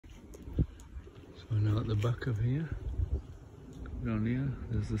And now at the back of here, down here,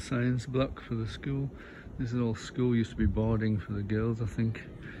 there's the science block for the school. This is all school, used to be boarding for the girls, I think.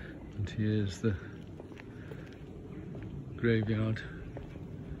 And here's the graveyard.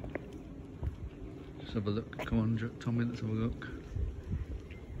 Let's have a look. Come on, Tommy, let's have a look.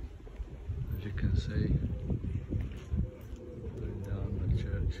 As you can see, going down the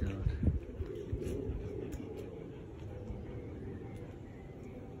churchyard.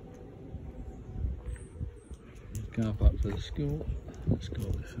 Car park for the school. Let's go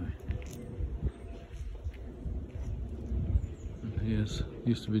this way. And here's,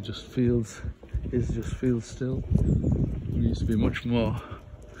 used to be just fields. Here's just fields still. There used to be much more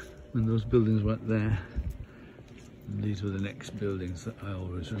when those buildings weren't there. And these were the next buildings that I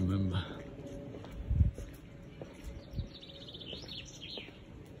always remember.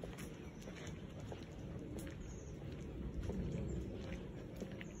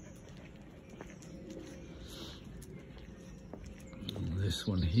 This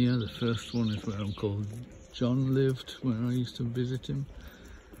one here, the first one, is where Uncle John lived, where I used to visit him.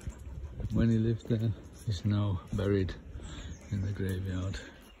 When he lived there, he's now buried in the graveyard.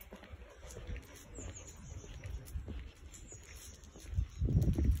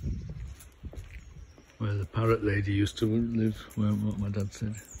 Where the parrot lady used to live, where what my dad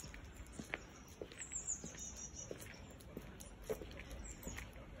said.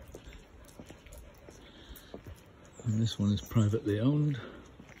 And this one is privately owned.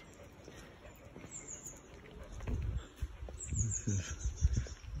 This is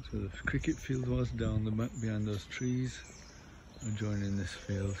where the cricket field was, down the back behind those trees, adjoining this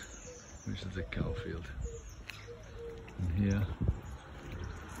field, which is the cow field. And here,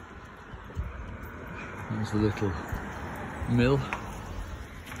 there's a little mill.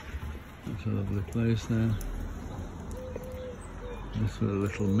 That's a lovely place there. This was a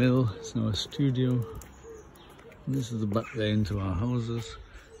little mill, it's now a studio. And this is the back lane to our houses.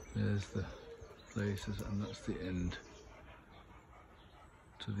 There's the places, and that's the end.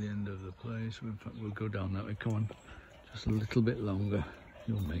 To the end of the place. In fact, we'll go down that way. Come on, just a little bit longer.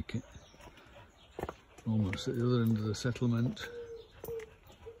 You'll make it. Almost at the other end of the settlement.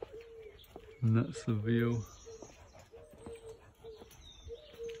 And that's the view.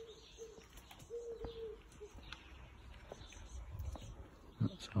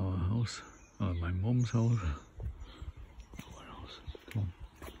 That's our house. Oh, my mum's house. Come on.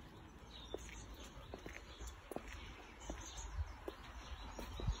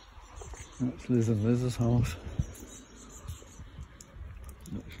 That's Liz and Liz's house.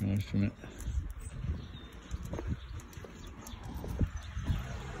 Looks nice, doesn't it?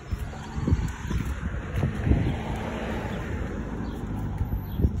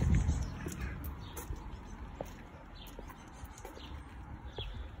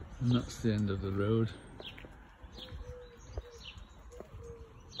 And that's the end of the road.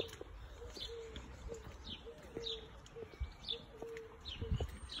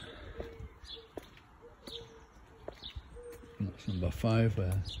 That's number 5,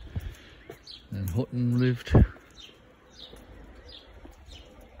 where then Hutton lived. And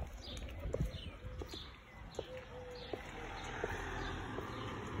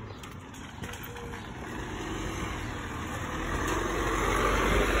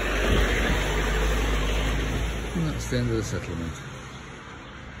that's the end of the settlement.